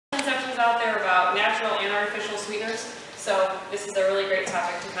out there about natural and artificial sweeteners. So this is a really great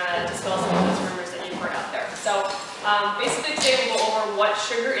topic to kind of dispel some of those rumors that you've heard out there. So basically today we'll go over what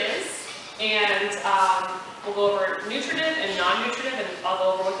sugar is, and we'll go over nutritive and non-nutritive, and I'll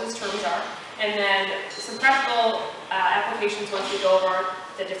go over what those terms are. And then some practical applications once we go over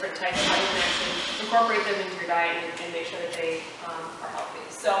the different types, how you can actually incorporate them into your diet and make sure that they are healthy.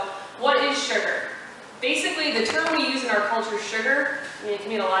 So what is sugar? Basically, the term we use in our culture, sugar, it can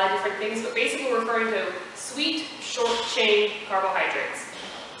mean a lot of different things, but basically we're referring to sweet, short-chain carbohydrates.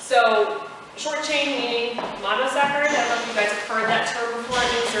 So short-chain meaning monosaccharide. I don't know if you guys have heard that term before. It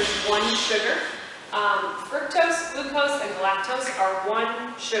means there's one sugar. Fructose, glucose, and galactose are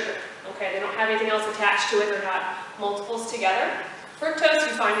one sugar. Okay, they don't have anything else attached to it. They're not multiples together. Fructose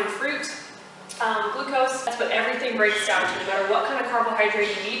you find in fruit. Glucose, that's what everything breaks down to. No matter what kind of carbohydrate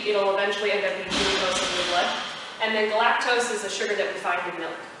you eat, it'll eventually end up being glucose in your blood. And then galactose is a sugar that we find in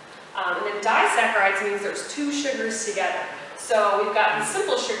milk. And then disaccharides means there's two sugars together. So we've got these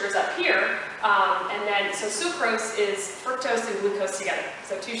simple sugars up here, and then, so sucrose is fructose and glucose together,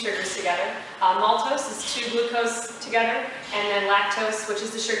 so two sugars together. Maltose is two glucose together, and then lactose, which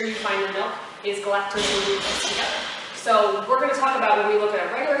is the sugar you find in milk, is galactose and glucose together. So we're going to talk about when we look at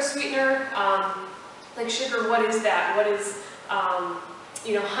a regular sweetener, like sugar, what is that? What is,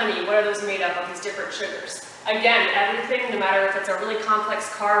 honey? What are those made of these different sugars? Again, everything, no matter if it's a really complex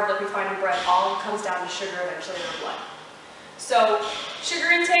carb like we find in bread, all comes down to sugar eventually in our blood. So,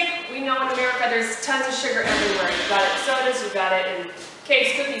 sugar intake, we know in America there's tons of sugar everywhere. You've got it in sodas, you've got it in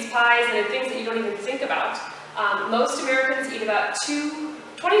cakes, cookies, pies, and in things that you don't even think about. Most Americans eat about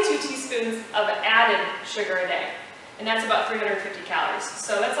 22 teaspoons of added sugar a day. And that's about 350 calories.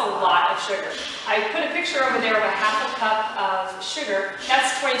 So that's a lot of sugar. I put a picture over there of a half a cup of sugar.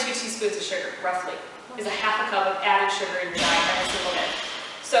 That's 22 teaspoons of sugar, roughly, is a half a cup of added sugar in your diet every single day.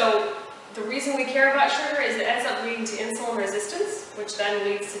 So the reason we care about sugar is it ends up leading to insulin resistance, which then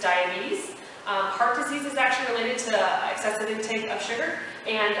leads to diabetes. Heart disease is actually related to excessive intake of sugar,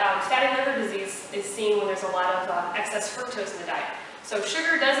 and fatty liver disease is seen when there's a lot of excess fructose in the diet. So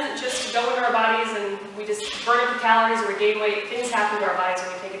sugar doesn't just go into our bodies and we just burn up the calories or we gain weight. Things happen to our bodies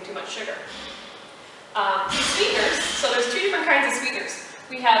when we take in too much sugar. Sweeteners, so there's two different kinds of sweeteners.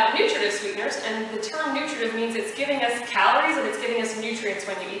 We have nutritive sweeteners, and the term nutritive means it's giving us calories and it's giving us nutrients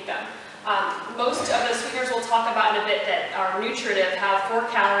when you eat them. Most of the sweeteners we'll talk about in a bit that are nutritive have 4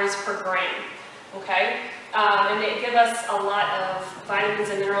 calories per gram, okay? And they give us a lot of vitamins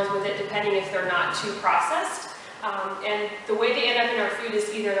and minerals with it, depending if they're not too processed. And the way they end up in our food is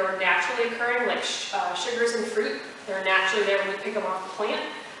either they're naturally occurring, like sugars in fruit. They're naturally there when we pick them off the plant.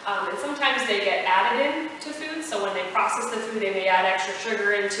 And sometimes they get added in to food, so when they process the food, they may add extra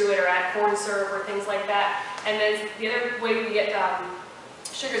sugar into it or add corn syrup or things like that. And then the other way we get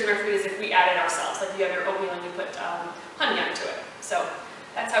sugars in our food is if we add it ourselves, like you have your oatmeal and you put honey onto it. So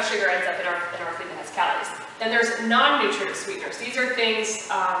that's how sugar ends up in our food that has calories. Then there's non-nutritive sweeteners. These are things,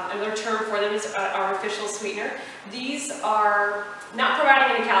 another term for them is artificial sweetener. These are not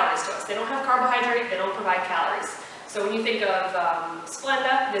providing any calories to us. They don't have carbohydrate, they don't provide calories. So when you think of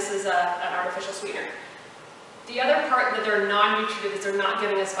Splenda, this is an artificial sweetener. The other part that they're non-nutritive is they're not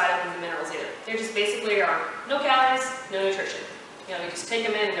giving us vitamins and minerals either. They just basically are no calories, no nutrition. You just take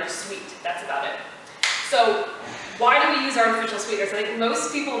them in and they're sweet. That's about it. So why do we use artificial sweeteners? I think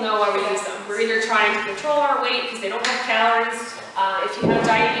most people know why we use them. We're either trying to control our weight because they don't have calories. If you have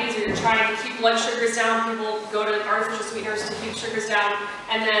diabetes or you're trying to keep blood sugars down, people go to artificial sweeteners to keep sugars down.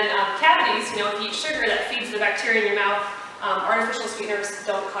 And then cavities, if you eat sugar that feeds the bacteria in your mouth, artificial sweeteners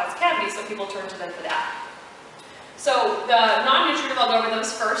don't cause cavities, so people turn to them for that. So the non-nutritive, I'll go over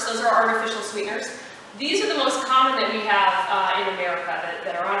those first. Those are artificial sweeteners. These are the most common that we have in America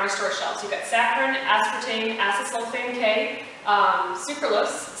that are on our store shelves. You've got saccharin, aspartame, acesulfame K,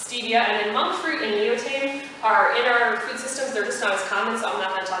 sucralose, stevia, and then monk fruit and neotame are in our food systems. They're just not as common, so I'm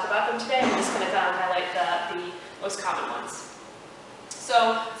not going to talk about them today. I'm just going to highlight the most common ones.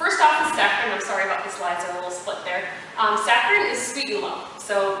 So first off is saccharin. I'm sorry about the slides, they're a little split there. Saccharin is sweet and low.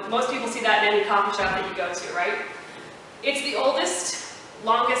 So most people see that in any coffee shop that you go to, right? It's the oldest,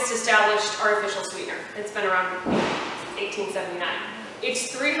 longest established artificial sweetener. It's been around since 1879.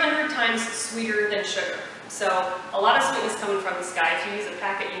 It's 300 times sweeter than sugar. So a lot of sweetness coming from this guy. If you use a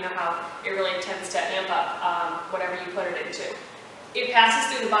packet, you know how it really tends to amp up whatever you put it into. It passes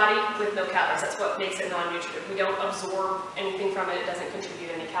through the body with no calories. That's what makes it non-nutritive. We don't absorb anything from it. It doesn't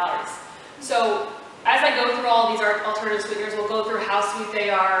contribute any calories. So as I go through all these alternative sweeteners, we'll go through how sweet they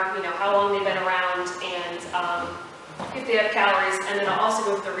are, how long they've been around, and if they have calories, and then I'll also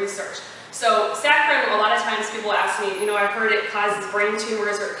go through the research. So saccharin, a lot of times people ask me, you know, I've heard it causes brain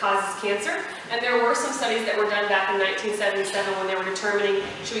tumors or it causes cancer, and there were some studies that were done back in 1977 when they were determining,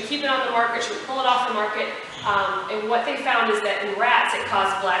 should we keep it on the market, should we pull it off the market, and what they found is that in rats it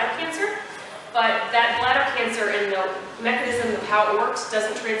caused bladder cancer, but that bladder cancer and the mechanism of how it works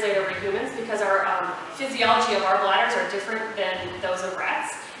doesn't translate over to humans because our physiology of our bladders are different than those of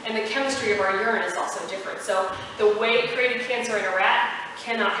rats, and the chemistry of our urine is also different. So the way it created cancer in a rat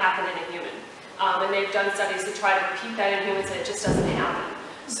cannot happen in a human. And they've done studies to try to repeat that in humans, and it just doesn't happen.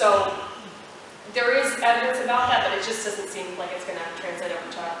 So there is evidence about that, but it just doesn't seem like it's going to translate over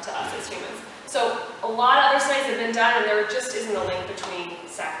to us as humans. So a lot of other studies have been done, and there just isn't a link between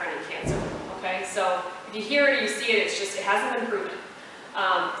saccharin and cancer. Okay, so if you hear it or you see it, it's just, it hasn't been proven.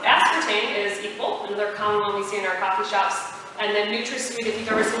 Aspartame is equal, another common one we see in our coffee shops. And then NutraSweet, if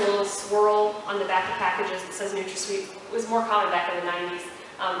you've ever seen a little swirl on the back of packages that says NutraSweet, it was more common back in the 90s.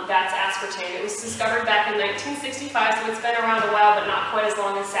 That's aspartame. It was discovered back in 1965, so it's been around a while, but not quite as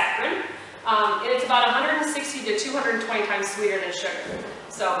long as saccharin. And it's about 160 to 220 times sweeter than sugar.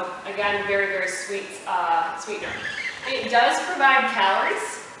 So again, very, very sweet sweetener. It does provide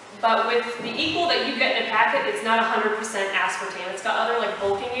calories, but with the equal that you get in a packet, it's not 100% aspartame. It's got other like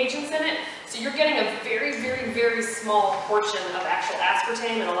bulking agents in it. So you're getting a very, very, very small portion of actual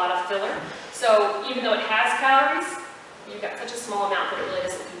aspartame and a lot of filler. So even though it has calories, you've got such a small amount that it really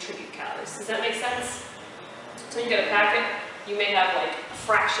doesn't contribute calories. Does that make sense? So you get a packet, you may have like a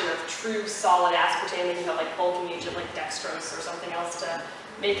fraction of true solid aspartame, and you have like bulking agent like dextrose or something else to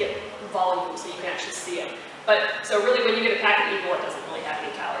make it volume so you can actually see it. But so really when you get a packet equal, it doesn't really have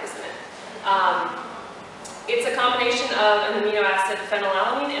any calories in it. It's a combination of an amino acid,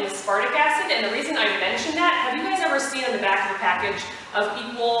 phenylalanine, and aspartic acid. And the reason I mention that, have you guys ever seen on the back of a package of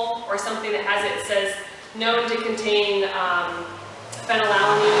equal or something that has it says known to contain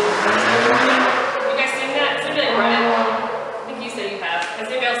phenylalanine? Have you guys seen that? Has anybody read it? I think you said you have. Has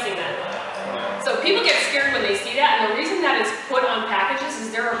anybody else seen that? So people get scared when they see that, and the reason that is put on packages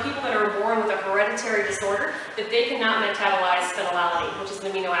is there are people that are born with a hereditary disorder that they cannot metabolize phenylalanine, which is an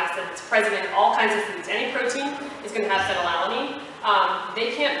amino acid that's present in all kinds of foods. Any protein is going to have phenylalanine.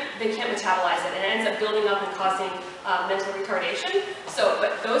 They can't metabolize it, and it ends up building up and causing mental retardation. So,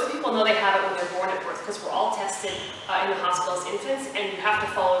 but those people know they have it when they're born at birth because we're all tested in the hospital as infants, and you have to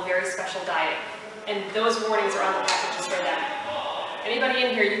follow a very special diet. And those warnings are on the packages for them. Anybody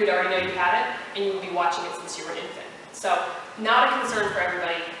in here, you would already know you have it, and you would be watching it since you were an infant. So, not a concern for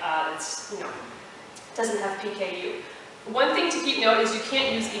everybody that's, doesn't have PKU. One thing to keep note is you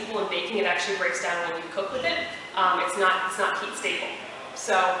can't use equal in baking. It actually breaks down when you cook with it. It's not heat stable.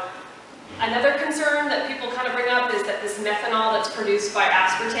 So, another concern that people kind of bring up is that this methanol that's produced by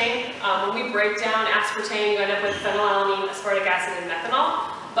aspartame, when we break down aspartame, you end up with phenylalanine, aspartic acid, and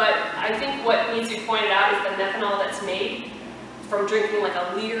methanol. But I think what needs to be pointed out is the methanol that's made from drinking like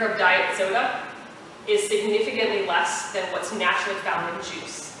a liter of diet soda is significantly less than what's naturally found in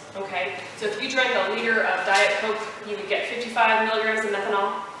juice. Okay? So if you drank a liter of Diet Coke, you would get 55 milligrams of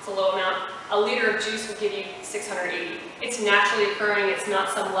methanol. It's a low amount. A liter of juice would give you 680. It's naturally occurring. It's not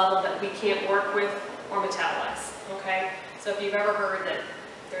some level that we can't work with or metabolize. Okay? So if you've ever heard that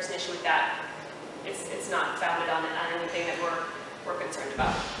there's an issue with that, it's not founded on anything that we're concerned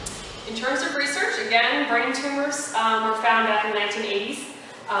about. In terms of research, again, brain tumors were found back in the 1980s.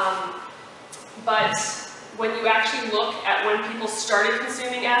 But when you actually look at when people started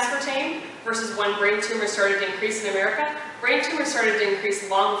consuming aspartame versus when brain tumors started to increase in America, brain tumors started to increase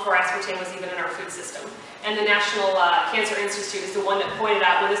long before aspartame was even in our food system. And the National Cancer Institute is the one that pointed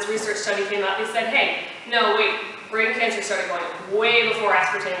out when this research study came out, they said, hey, no, wait, brain cancer started going way before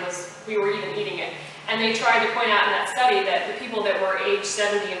aspartame we were even eating it. And they tried to point out in that study that the people that were age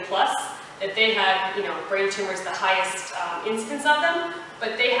 70 and plus, that they had, brain tumors, the highest incidence of them,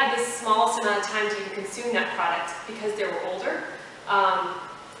 but they had the smallest amount of time to even consume that product because they were older.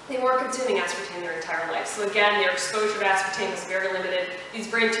 They weren't consuming aspartame their entire life. So again, their exposure to aspartame was very limited. These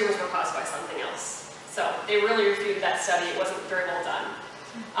brain tumors were caused by something else. So they really refuted that study. It wasn't very well done.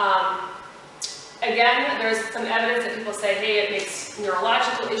 Again, there's some evidence that people say, hey, it makes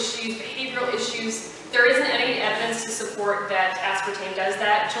neurological issues, behavioral issues. There isn't any evidence to support that aspartame does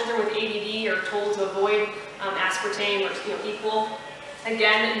that. Children with ADD are told to avoid aspartame or equal.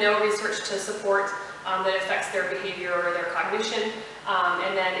 Again, no research to support that affects their behavior or their cognition.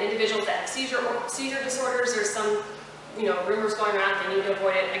 And then individuals that have seizure disorders, there's some rumors going around they need to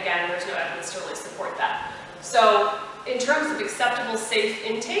avoid it. Again, there's no evidence to really support that. So in terms of acceptable safe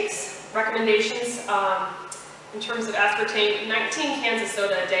intakes, recommendations, In terms of aspartame, 19 cans of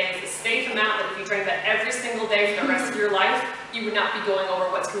soda a day is a safe amount that if you drank that every single day for the rest of your life, you would not be going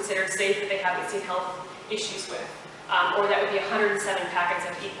over what's considered safe that they haven't seen health issues with. Or that would be 107 packets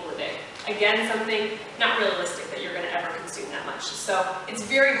of equal a day. Again, something not realistic that you're going to ever consume that much. So it's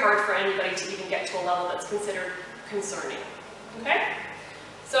very hard for anybody to even get to a level that's considered concerning. Okay?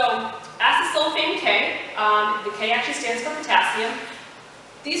 So acesulfame K, the K actually stands for potassium.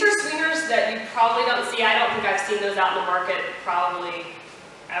 These are sweeteners that you probably don't see. I don't think I've seen those out in the market probably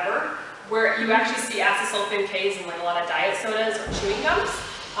ever, where you actually see acesulfame Ks in like a lot of diet sodas or chewing gums.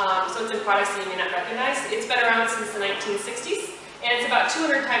 So it's in products that you may not recognize. It's been around since the 1960s, and it's about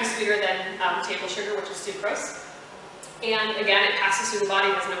 200 times sweeter than table sugar, which is sucrose. And again, it passes through the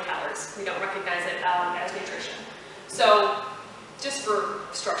body, has no calories. We don't recognize it as nutrition. So just for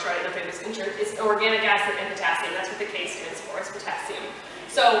structure, I don't know if it was injured, it's organic acid and potassium. That's what the K stands for, it's potassium.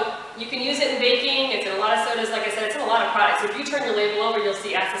 So you can use it in baking, it's in a lot of sodas, like I said, it's in a lot of products. So if you turn your label over, you'll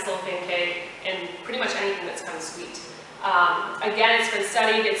see acesulfame K in pretty much anything that's kind of sweet. Again, it's been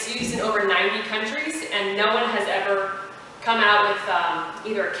studied, it's used in over 90 countries, and no one has ever come out with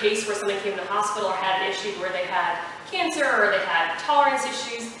either a case where somebody came to the hospital or had an issue where they had cancer or they had tolerance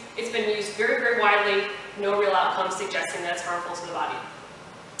issues. It's been used very, very widely, no real outcomes suggesting that it's harmful to the body.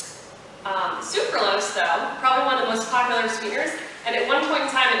 Sucralose, though, probably one of the most popular sweeteners, and at one point in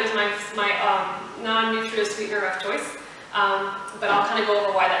time it was my non-nutritious sweetener of choice, but I'll kind of go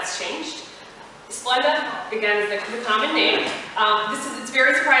over why that's changed. Splenda, again, is the common name. It's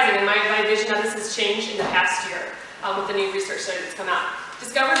very surprising, and my vision of this has changed in the past year with the new research study that's come out.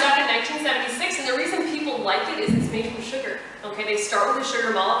 Discovered back in 1976, and the reason people like it is it's made from sugar. Okay, they start with a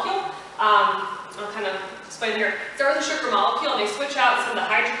sugar molecule. I'll kind of explain here. Start with a sugar molecule, and they switch out some of the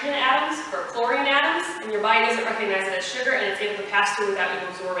hydrogen atoms for chlorine atoms, and your body doesn't recognize it as sugar, and it's able to pass through without you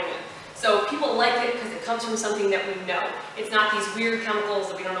absorbing it. So people like it because it comes from something that we know. It's not these weird chemicals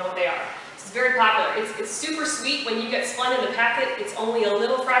that we don't know what they are. It's very popular. It's super sweet. When you get Splenda in the packet, it's only a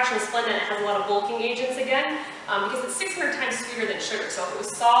little fraction of Splenda, and it has a lot of bulking agents again, because it's 600 times sweeter than sugar. So if it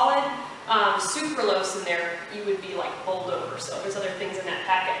was solid sucralose in there, you would be like bowled over. So there's other things in that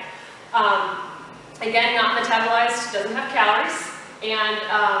packet. Again, not metabolized, doesn't have calories, and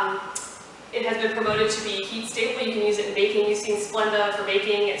it has been promoted to be heat stable. You can use it in baking. You've seen Splenda for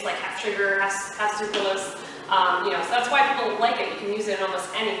baking. It's like half sugar, half sucralose. So that's why people like it. You can use it in almost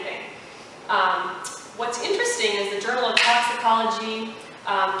anything. What's interesting is the Journal of Toxicology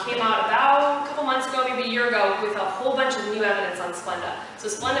came out about a couple months ago, maybe a year ago, with a whole bunch of new evidence on Splenda. So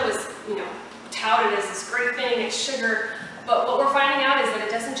Splenda was, touted as this great thing, it's sugar, but what we're finding out is that it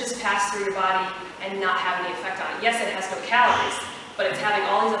doesn't just pass through your body and not have any effect on it. Yes, it has no calories, but it's having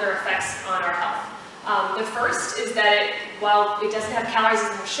all these other effects on our health. The first is that while it doesn't have calories, it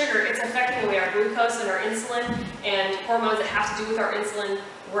doesn't have sugar, it's affecting the way our glucose and our insulin and hormones that have to do with our insulin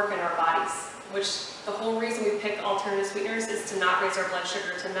work in our bodies, which the whole reason we pick alternative sweeteners is to not raise our blood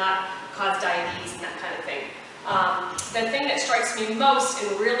sugar, to not cause diabetes and that kind of thing. The thing that strikes me most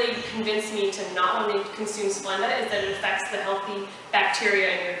and really convinced me to not want to consume Splenda is that it affects the healthy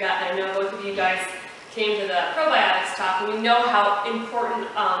bacteria in your gut. And I know both of you guys came to the probiotics talk, and we know how important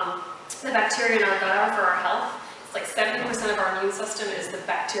the bacteria in our gut are for our health. It's like 70% of our immune system is the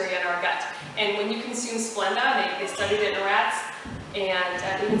bacteria in our gut. And when you consume Splenda, they studied it in rats,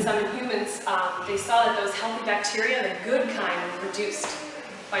 and even some in humans, they saw that those healthy bacteria, the good kind, were reduced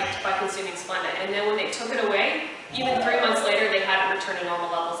by consuming Splenda. And then when they took it away, even 3 months later, they hadn't returned to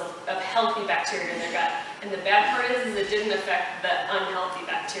normal levels of healthy bacteria in their gut. And the bad part is it didn't affect the unhealthy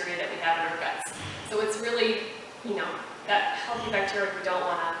bacteria that we have in our guts. So it's really, that healthy bacteria we don't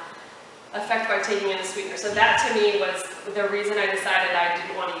want to affect by taking in a sweetener. So that to me was the reason I decided I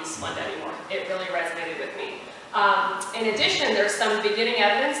didn't want to use Splenda anymore. It really resonated with me. In addition, there's some beginning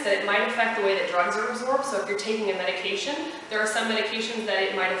evidence that it might affect the way that drugs are absorbed. So if you're taking a medication, there are some medications that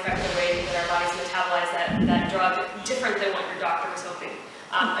it might affect the way that our bodies metabolize that drug different than what your doctor was hoping.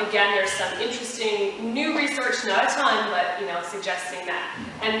 Again, there's some interesting new research, not a ton, but suggesting that.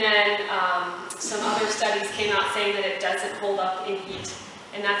 And then some other studies came out saying that it doesn't hold up in heat.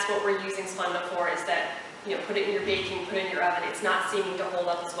 And that's what we're using Splenda for, is that, put it in your baking, put it in your oven. It's not seeming to hold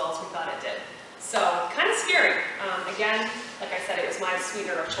up as well as we thought it did. So, kind of scary. Again, like I said, it was my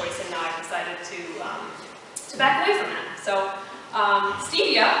sweetener of choice, and now I've decided to back away from that. So,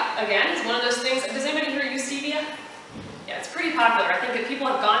 stevia, again, is one of those things. Does anybody here use stevia? Yeah, it's pretty popular. I think that people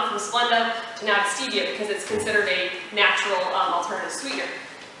have gone from Splenda to now stevia because it's considered a natural alternative sweetener.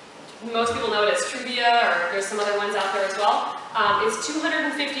 Most people know it as Truvia, or there's some other ones out there as well. It's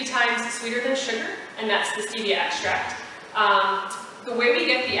 250 times sweeter than sugar, and that's the stevia extract. The way we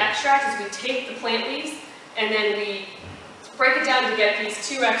get the extract is we take the plant leaves, And then we break it down to get these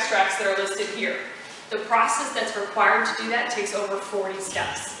 2 extracts that are listed here. The process that's required to do that takes over 40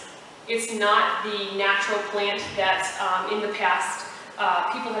 steps. It's not the natural plant that in the past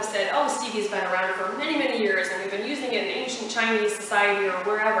people have said, oh, stevia's been around for many, many years and we've been using it in ancient Chinese society or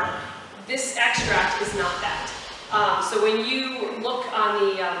wherever. This extract is not that. So when you look on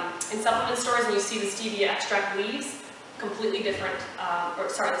the in supplement stores and you see the stevia extract leaves, completely different,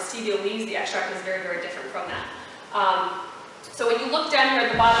 the stevia leaves, the extract is very, very different from that. So when you look down here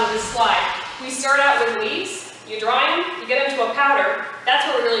at the bottom of this slide, we start out with leaves, you dry them, you get them to a powder, that's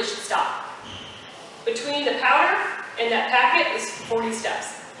where we really should stop. Between the powder and that packet is 40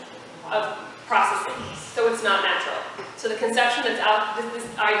 steps of processing, so it's not natural. So the conception that's out, this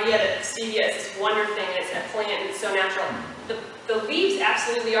idea that stevia is this wonder thing, and it's a plant and it's so natural, the leaves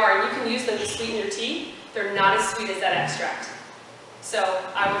absolutely are, and you can use them to sweeten your tea. They're not as sweet as that extract. So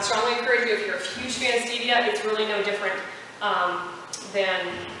I would strongly encourage you, if you're a huge fan of stevia, it's really no different than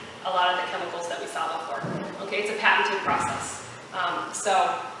a lot of the chemicals that we saw before. Okay, it's a patented process.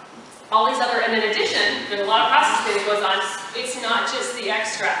 So all these other, and in addition, there's a lot of processing that goes on. It's not just the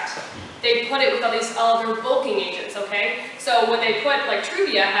extract. They put it with all of their bulking agents, okay? So when they put, like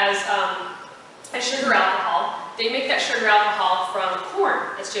Truvia has a sugar alcohol, they make that sugar alcohol from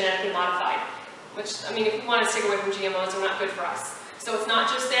corn that's genetically modified, which, I mean, if we want to stick away from GMOs, they're not good for us. So it's not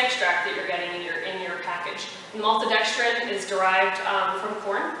just the extract that you're getting in your package. The maltodextrin is derived from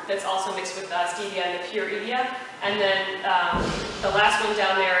corn that's also mixed with stevia and the pure stevia. And then the last one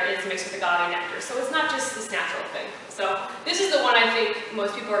down there is mixed with agave nectar. So it's not just this natural thing. So this is the one I think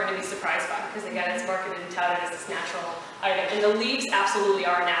most people are going to be surprised by because again, it's marketed and touted as this natural item. And the leaves absolutely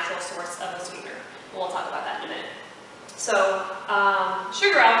are a natural source of a sweetener. We'll talk about that in a minute. So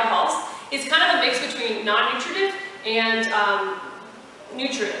sugar alcohols is kind of a mix between non-nutritive and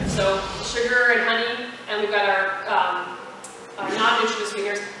nutritive. So sugar and honey, and we've got our non-nutritive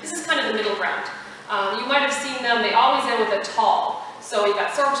sweeteners. This is kind of the middle ground. You might have seen them, they always end with a tall. So you've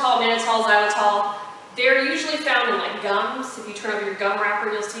got sorbitol, mannitol, xylitol. They're usually found in like gums. If you turn over your gum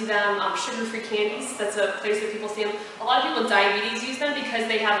wrapper, you'll see them. Sugar-free candies, that's a place that people see them. A lot of people with diabetes use them because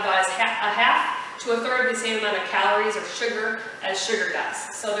they have about a half to a third the same amount of calories or sugar as sugar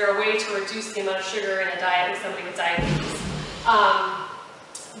does. So they're a way to reduce the amount of sugar in a diet with somebody with diabetes.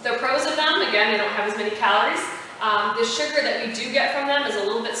 The pros of them, again, they don't have as many calories. The sugar that we do get from them is a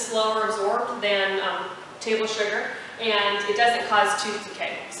little bit slower absorbed than table sugar, and it doesn't cause tooth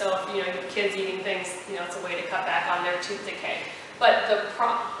decay. So if you have kids eating things, it's a way to cut back on their tooth decay. But the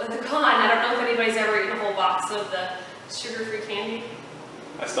con, I don't know if anybody's ever eaten a whole box of the sugar-free candy.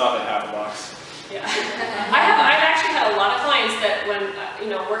 I stopped at half a box. Yeah, I've actually had a lot of clients that when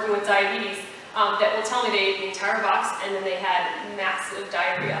working with diabetes. That will tell me they ate the entire box and then they had massive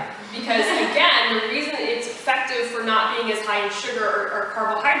diarrhea. Because again, the reason it's effective for not being as high in sugar or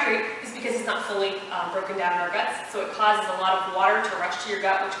carbohydrate is because it's not fully broken down in our guts. So it causes a lot of water to rush to your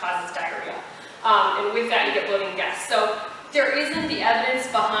gut, which causes diarrhea. And with that, you get bloating and gas. So there isn't the evidence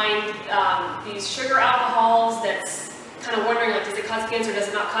behind these sugar alcohols that's kind of wondering, like, does it cause cancer, does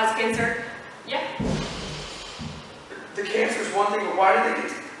it not cause cancer? Yeah. The cancer is one thing, but why do they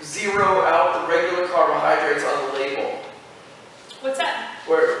get zero out the regular carbohydrates on the label? What's that?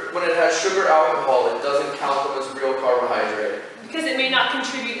 Where when it has sugar alcohol, it doesn't count them as real carbohydrate. Because it may not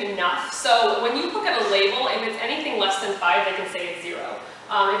contribute enough. So when you look at a label, if it's anything less than 5, they can say it's 0.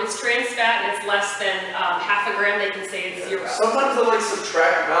 If it's trans fat and it's less than half a gram, they can say it's 0. Sometimes they'll like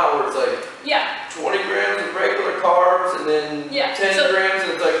subtract them out where it's like 20 grams of regular carbs and then 10 grams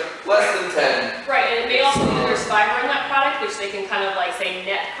and it's like less than 10. Right, and it may also be that there's fiber in that product, which they can kind of like say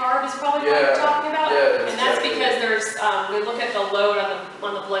net carb is probably what you're talking about. And that's because there's, they look at the load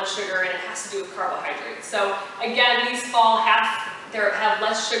on the blood sugar and it has to do with carbohydrates. So again, these fall have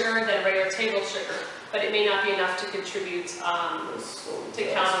less sugar than regular table sugar, but it may not be enough to contribute to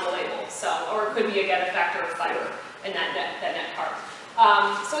count on the label. So, or it could be again a factor of fiber in that net carb.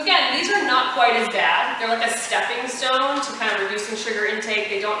 So again, these are not quite as bad. They're like a stepping stone to kind of reducing sugar intake.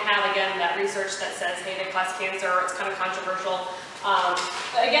 They don't have, again, that research that says, hey, they cause cancer, or it's kind of controversial.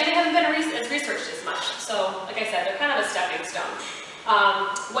 But again, they haven't been researched as much. So, like I said, they're kind of a stepping stone.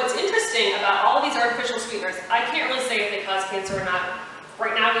 What's interesting about all of these artificial sweeteners, I can't really say if they cause cancer or not.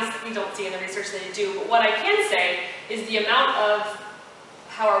 Right now, we don't see in the research that they do. But what I can say is the amount of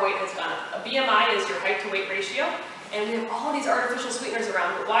how our weight has gone up. A BMI is your height to weight ratio. And we have all these artificial sweeteners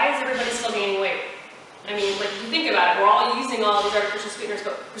around, but why is everybody still gaining weight? I mean, like, if you think about it, we're all using all these artificial sweeteners,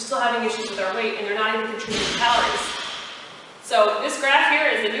 but we're still having issues with our weight, and they're not even contributing calories. So this graph here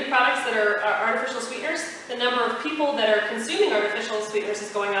is the new products that are artificial sweeteners. The number of people that are consuming artificial sweeteners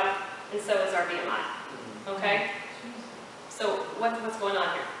is going up and so is our BMI. Okay? So what's going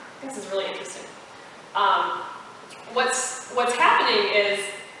on here? I think this is really interesting. What's happening is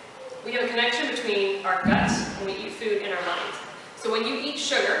we have a connection between our gut when we eat food and our mind. So when you eat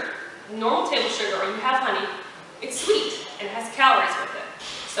sugar, normal table sugar, or you have honey, it's sweet and it has calories with it.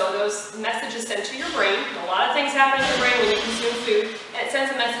 So those messages sent to your brain. A lot of things happen in your brain when you consume food, and it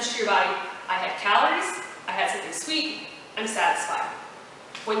sends a message to your body. I had calories, I had something sweet, I'm satisfied.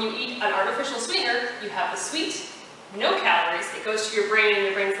 When you eat an artificial sweetener, you have the sweet, no calories. It goes to your brain, and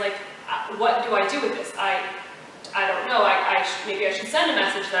your brain's like, what do I do with this? I don't know. Maybe I should send a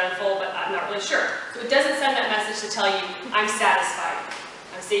message that I'm full, but I'm not really sure. So it doesn't send that message to tell you, I'm satisfied,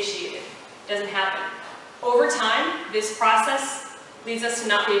 I'm satiated. It doesn't happen. Over time, this process leads us to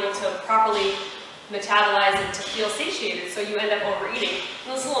not be able to properly metabolize and to feel satiated, so you end up overeating.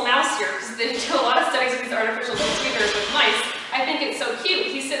 And this little mouse here, because they do a lot of studies with these artificial sweeteners with mice, I think it's so cute.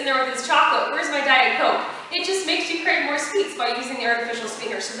 He's sitting there with his chocolate. Where's my Diet Coke? It just makes you crave more sweets by using the artificial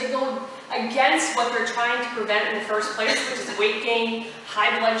sweeteners. So they go against what they're trying to prevent in the first place, which is weight gain,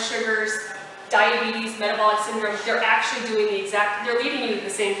 high blood sugars, diabetes, metabolic syndrome. They're actually doing they're leading you to the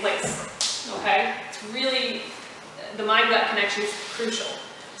same place. Okay? It's really, the mind-gut connection is crucial.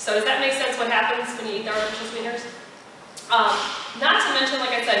 So does that make sense what happens when you eat the artificial sweeteners? Not to mention,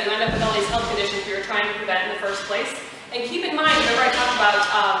 like I said, you end up with all these health conditions you're trying to prevent in the first place. And keep in mind, remember I talked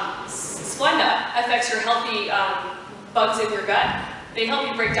about Splenda affects your healthy bugs in your gut. They help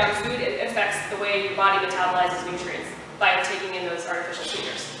you break down food. It affects the way your body metabolizes nutrients by taking in those artificial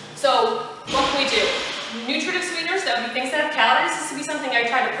sweeteners. So what can we do? Nutritive sweeteners, that would be things that have calories. This would be something I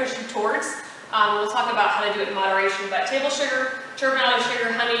try to push you towards. We'll talk about how to do it in moderation, but table sugar, turbinado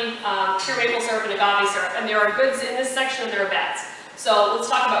sugar, honey, pure maple syrup, and agave syrup. And there are goods in this section and there are bads. So let's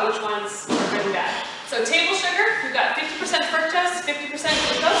talk about which ones are good and bad. So table sugar, you've got 50% fructose, 50%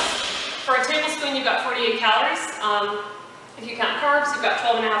 glucose. For a tablespoon, you've got 48 calories. If you count carbs, you've got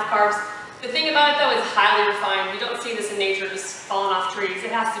 12.5 carbs. The thing about it, though, is highly refined. You don't see this in nature just falling off trees.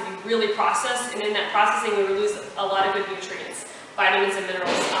 It has to be really processed, and in that processing, we lose a lot of good nutrients, vitamins and minerals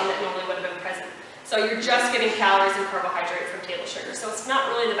that normally would have been present. So you're just getting calories and carbohydrate from table sugar. So it's not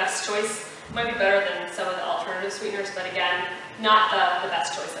really the best choice. It might be better than some of the alternative sweeteners, but again, not the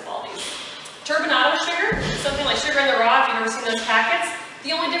best choice of all these. Turbinado sugar, something like sugar in the raw, if you've ever seen those packets.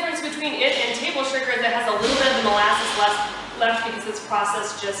 The only difference between it and table sugar is it has a little bit of the molasses left because it's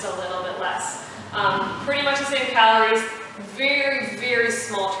processed just a little bit less. Pretty much the same calories, very, very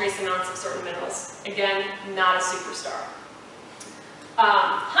small trace amounts of certain minerals. Again, not a superstar.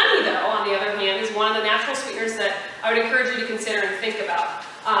 Honey, though, on the other hand, is one of the natural sweeteners that I would encourage you to consider and think about.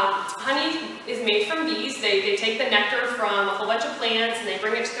 Honey is made from bees. They take the nectar from a whole bunch of plants and they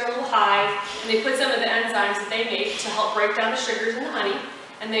bring it to their little hive, and they put some of the enzymes that they make to help break down the sugars in the honey,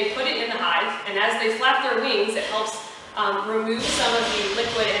 and they put it in the hive, and as they flap their wings, it helps remove some of the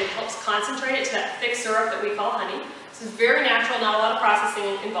liquid and helps concentrate it to that thick syrup that we call honey. This is very natural, not a lot of processing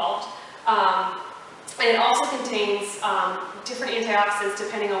involved. And it also contains different antioxidants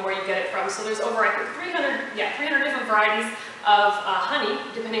depending on where you get it from. So there's over, I think, 300 different varieties of honey,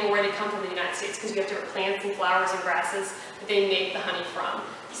 depending on where they come from in the United States, because you have different plants and flowers and grasses that they make the honey from.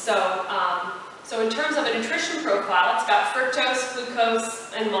 So, so in terms of a nutrition profile, it's got fructose,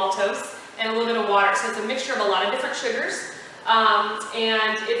 glucose, and maltose, and a little bit of water. So it's a mixture of a lot of different sugars.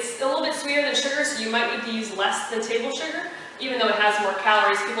 And it's a little bit sweeter than sugar, so you might need to use less than table sugar. Even though it has more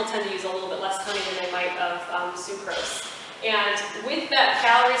calories, people tend to use a little bit less honey than they might of sucrose. And with that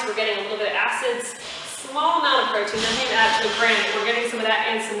calories, we're getting a little bit of acids, small amount of protein, nothing to add to a gram, but we're getting some of that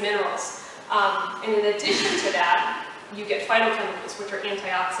and some minerals. And in addition to that, you get phytochemicals, which are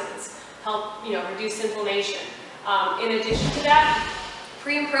antioxidants, help reduce inflammation. In addition to that,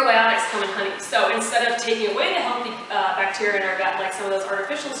 pre and probiotics come in honey. So instead of taking away the healthy bacteria in our gut like some of those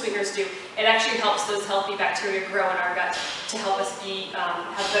artificial sweeteners do, it actually helps those healthy bacteria grow in our gut to help us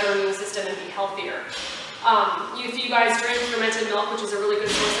have a better immune system and be healthier. If you guys drink fermented milk, which is a really good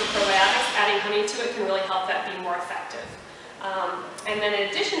source of probiotics, adding honey to it can really help that be more effective. And then in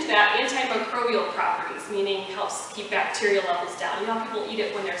addition to that, antimicrobial properties, meaning helps keep bacteria levels down. You know how people eat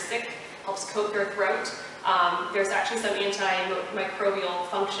it when they're sick, helps coat their throat. There's actually some antimicrobial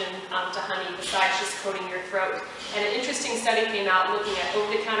function to honey besides just coating your throat. And an interesting study came out looking at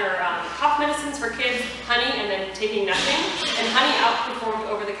over-the-counter cough medicines for kids, honey, and then taking nothing. And honey outperformed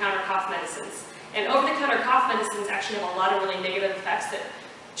over-the-counter cough medicines. And over-the-counter cough medicines actually have a lot of really negative effects that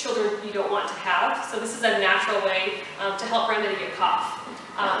children you don't want to have. So this is a natural way to help remedy a cough.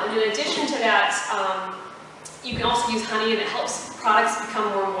 And in addition to that, you can also use honey, and it helps products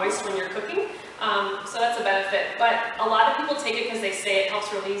become more moist when you're cooking. So that's a benefit. But a lot of people take it because they say it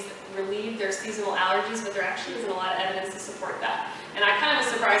helps relieve their seasonal allergies, but there actually isn't a lot of evidence to support that. And I kind of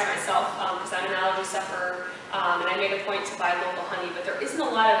was surprised myself because I'm an allergy sufferer, and I made a point to buy local honey, but there isn't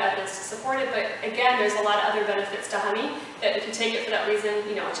a lot of evidence to support it. But again, there's a lot of other benefits to honey that if you take it for that reason,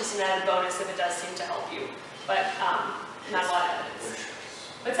 you know, it's just an added bonus if it does seem to help you. But not a lot of evidence.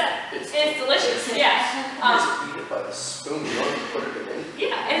 What's that? It's delicious, yeah. You just eat it by the spoon, you don't even put it in.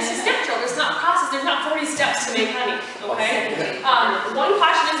 Yeah, and it's just natural. There's not process. There's not 40 steps to make honey, okay? One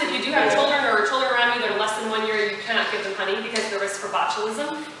caution is if you do have children or children around you that are less than 1 year, you cannot give them honey because of the risk for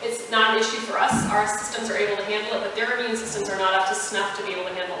botulism. It's not an issue for us. Our systems are able to handle it, but their immune systems are not up to snuff to be able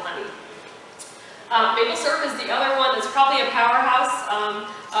to handle honey. Maple syrup is the other one that's probably a powerhouse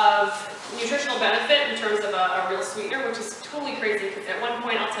of nutritional benefit in terms of a real sweetener, which is totally crazy because at one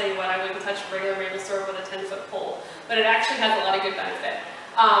point, I'll tell you what, I wouldn't touch regular maple syrup with a 10-foot pole, but it actually has a lot of good benefit.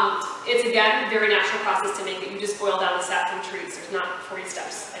 It's again, a very natural process to make it. You just boil down the sap from trees. There's not 40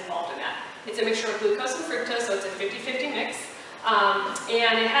 steps involved in that. It's a mixture of glucose and fructose, so it's a 50-50 mix.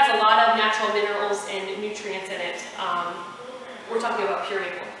 And it has a lot of natural minerals and nutrients in it. We're talking about pure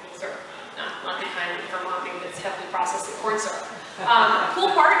maple syrup. Not the kind of Vermont maybe that's heavily processed in corn syrup.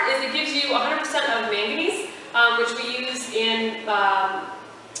 Cool part is it gives you 100% of manganese, which we use in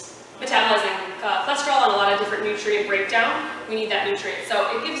metabolizing cholesterol and a lot of different nutrient breakdown. We need that nutrient.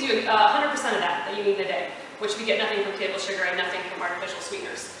 So it gives you 100% of that you need in a day, which we get nothing from table sugar and nothing from artificial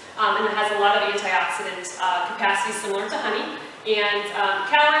sweeteners. And it has a lot of antioxidant capacity similar to honey. And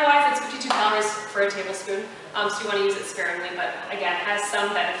calorie-wise, it's 52 calories for a tablespoon, so you want to use it sparingly, but again, has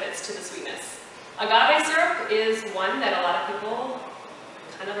some benefits to the sweetness. Agave syrup is one that a lot of people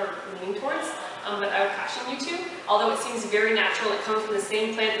kind of are leaning towards, but I would caution you to. Although it seems very natural, it comes from the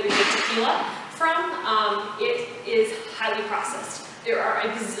same plant that we make tequila from, it is highly processed. There are a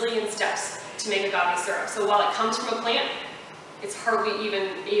gazillion steps to make agave syrup. So while it comes from a plant, it's hardly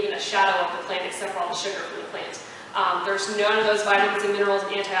even a shadow of the plant except for all the sugar from the plant. There's none of those vitamins and minerals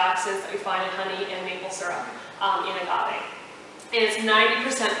and antioxidants that we find in honey and maple syrup in agave. And it's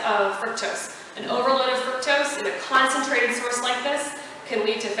 90% of fructose. An overload of fructose in a concentrated source like this can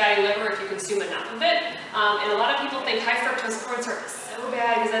lead to fatty liver if you consume enough of it. And a lot of people think high fructose corn syrup is so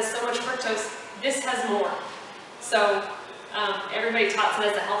bad because it has so much fructose. This has more. So everybody touts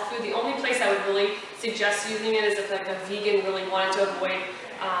it as a health food. The only place I would really suggest using it is if like a vegan really wanted to avoid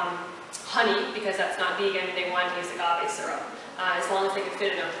honey, because that's not vegan, they want to use agave syrup, as long as they can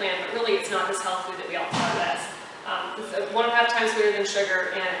fit in their plan. But really, it's not this health food that we all thought of it as. It's 1.5 times sweeter than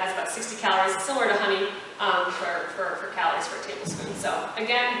sugar, and it has about 60 calories, similar to honey for calories for a tablespoon. So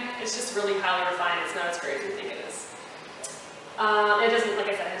again, it's just really highly refined. It's not as great as you think it is. It doesn't, like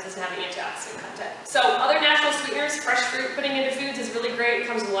I said, it doesn't have the antioxidant content. So other natural sweeteners, fresh fruit putting into foods is really great. It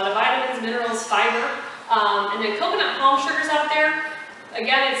comes with a lot of vitamins, minerals, fiber, and then coconut palm sugars out there.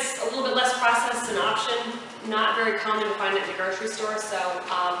 Again, it's a little bit less processed, an option, not very common to find at the grocery store. So,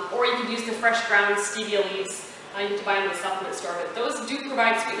 or you could use the fresh ground stevia leaves. You have to buy them in the supplement store, but those do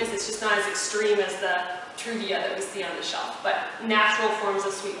provide sweetness. It's just not as extreme as the Truvia that we see on the shelf, but natural forms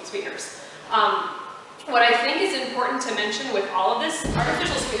of sweeteners. What I think is important to mention with all of this,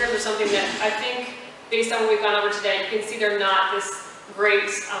 artificial sweeteners are something that I think, based on what we've gone over today, you can see they're not this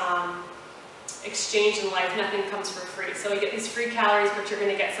great exchange in life. Nothing comes for free. So you get these free calories, but you're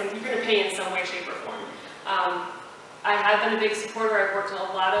going to get some, you're going to pay in some way, shape, or form. I have been a big supporter. I've worked in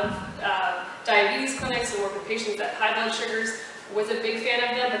a lot of diabetes clinics and worked with patients at high blood sugars. Was a big fan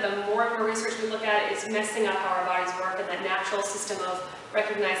of them, but the more and more research we look at, it's messing up how our bodies work and that natural system of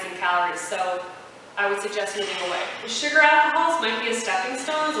recognizing calories. So I would suggest moving away. Sugar alcohols might be a stepping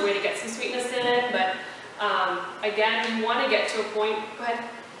stone, as a way to get some sweetness in it, but again, you want to get to a point. Go ahead.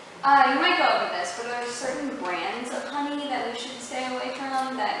 You might go over this, but are there certain brands of honey that we should stay away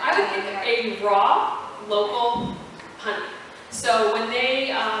from? That I would think a raw, local honey. So when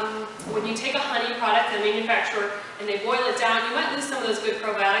they, when you take a honey product, the manufacturer, and they boil it down, you might lose some of those good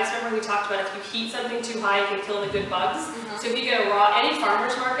probiotics. Remember we talked about if you heat something too high, it can kill the good bugs. So if you get a raw, any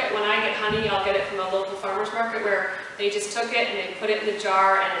farmer's market, when I get honey, I'll get it from a local farmer's market where they just took it and they put it in the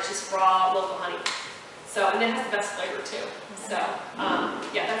jar and it's just raw local honey. So, and it has the best flavor too. So,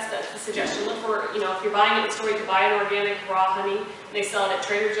 yeah, that's the suggestion. Look for, you know, if you're buying it in the store, you can buy an organic raw honey. And they sell it at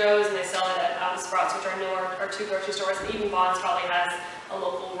Trader Joe's and they sell it at Sprouts, which are our two grocery stores. And even Vaughn's probably has a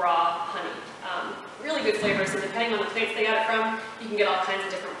local raw honey. Really good flavors, and depending on the place they got it from, you can get all kinds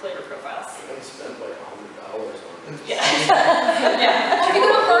of different flavor profiles. I spend like $100 on it. Yeah. Yeah. If you go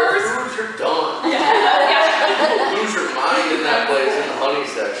to Burgers, You're done. Yeah. You lose your mind in that place in the honey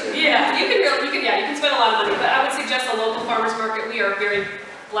section. Yeah, you can spend a lot of money, but I would suggest a local farmer's market. We are very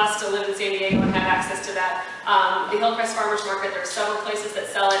blessed to live in San Diego and have access to that. The Hillcrest Farmers Market, there are several places that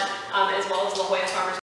sell it, as well as La Jolla Farmers